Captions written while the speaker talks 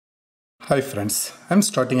Hi friends, I'm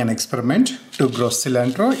starting an experiment to grow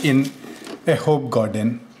cilantro in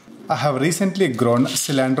AHopeGarden. I have recently grown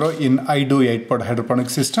cilantro in AHopeGarden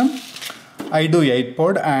hydroponic system.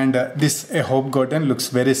 AHopeGarden and this AHopeGarden looks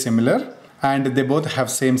very similar and they both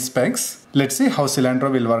have same specs. Let's see how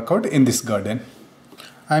cilantro will work out in this garden.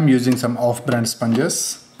 I'm using some off-brand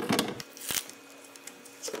sponges.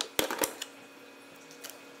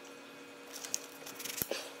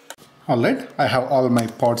 Alright, I have all my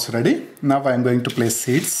pots ready. Now I am going to place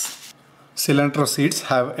seeds. Cilantro seeds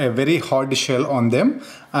have a very hard shell on them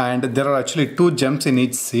and there are actually 2 gems in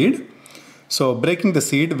each seed. So breaking the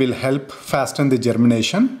seed will help fasten the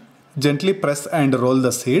germination. Gently press and roll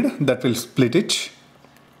the seed, that will split it.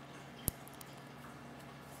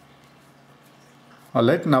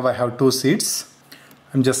 Alright, now I have 2 seeds.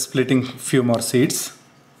 I'm just splitting few more seeds.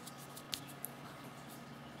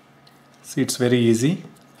 See, it's very easy.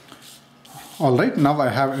 Alright, now I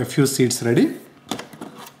have a few seeds ready.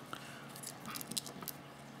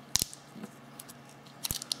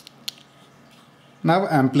 Now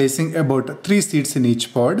I am placing about 3 seeds in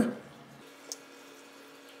each pod.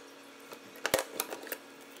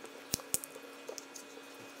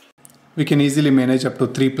 We can easily manage up to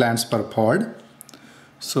 3 plants per pod.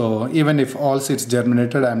 So even if all seeds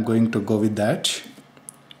germinated, I am going to go with that.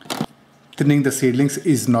 Thinning the seedlings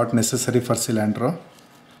is not necessary for cilantro.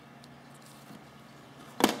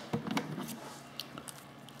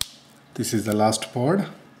 This is the last pod.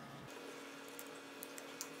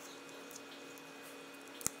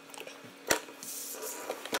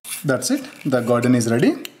 That's it. The garden is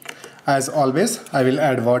ready. As always, I will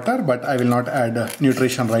add water, but I will not add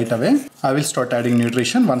nutrition right away. I will start adding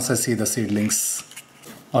nutrition once I see the seedlings.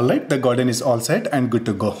 Alright, the garden is all set and good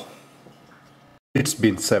to go. It's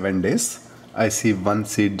been 7 days. I see 1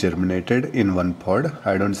 seed germinated in 1 pod.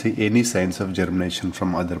 I don't see any signs of germination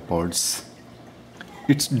from other pods.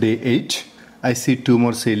 It's day 8. I see 2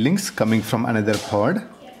 more seedlings coming from another pod.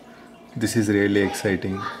 This is really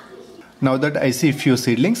exciting. Now that I see few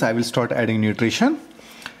seedlings, I will start adding nutrition.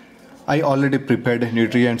 I already prepared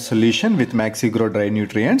nutrient solution with MaxiGro dry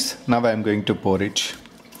nutrients. Now I am going to pour it.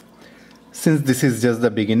 Since this is just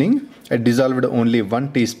the beginning, I dissolved only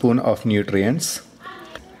 1 teaspoon of nutrients.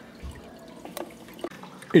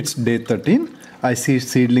 It's day 13. I see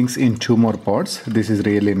seedlings in 2 more pods. This is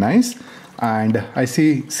really nice. And I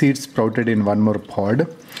see seeds sprouted in 1 more pod.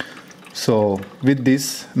 So with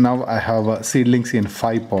this, now I have seedlings in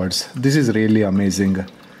 5 pods. This is really amazing.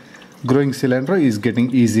 Growing cilantro is getting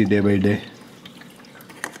easy day by day.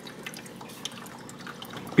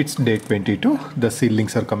 It's day 22. The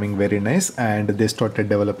seedlings are coming very nice and they started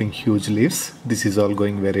developing huge leaves. This is all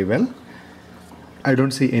going very well. I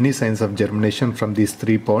don't see any signs of germination from these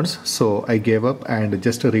 3 pods, so I gave up and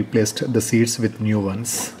just replaced the seeds with new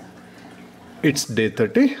ones. It's day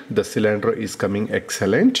 30. The cilantro is coming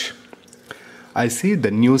excellent. I see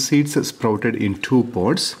the new seeds sprouted in 2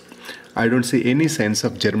 pods. I don't see any signs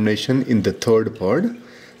of germination in the 3rd pod.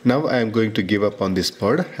 Now I am going to give up on this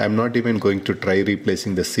pod. I am not even going to try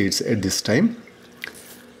replacing the seeds at this time.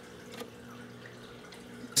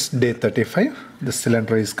 It's day 35. The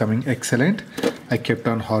cilantro is coming excellent. I kept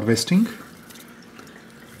on harvesting.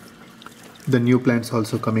 The new plants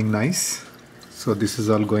also coming nice. So this is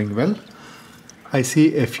all going well. I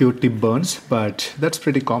see a few tip burns, but that's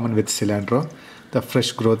pretty common with cilantro. The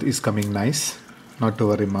fresh growth is coming nice, not to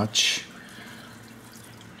worry much.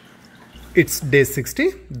 It's day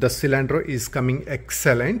 60. The cilantro is coming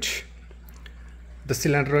excellent. The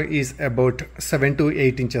cilantro is about 7 to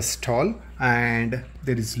 8 inches tall and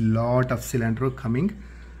there is a lot of cilantro coming.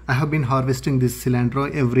 I have been harvesting this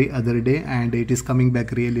cilantro every other day and it is coming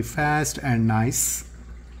back really fast and nice.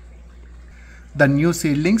 The new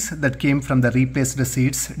seedlings that came from the replaced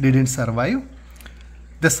seeds didn't survive.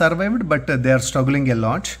 They survived, but they are struggling a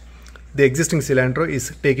lot. The existing cilantro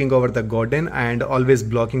is taking over the garden and always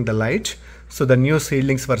blocking the light. So the new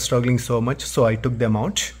seedlings were struggling so much, so I took them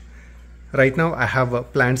out. Right now I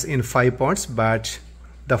have plants in 5 pots, but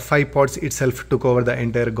the 5 pots itself took over the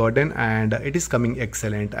entire garden and it is coming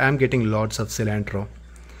excellent. I am getting lots of cilantro.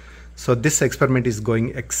 So this experiment is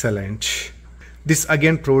going excellent. This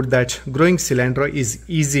again proved that growing cilantro is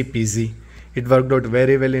easy peasy. It worked out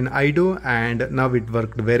very well in AHope and now it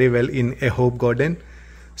worked very well in AHopeGarden.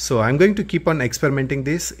 So I'm going to keep on experimenting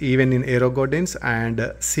this even in Aerogardens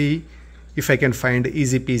and see if I can find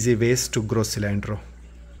easy peasy ways to grow cilantro.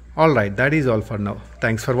 Alright, that is all for now.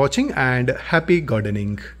 Thanks for watching and happy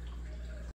gardening.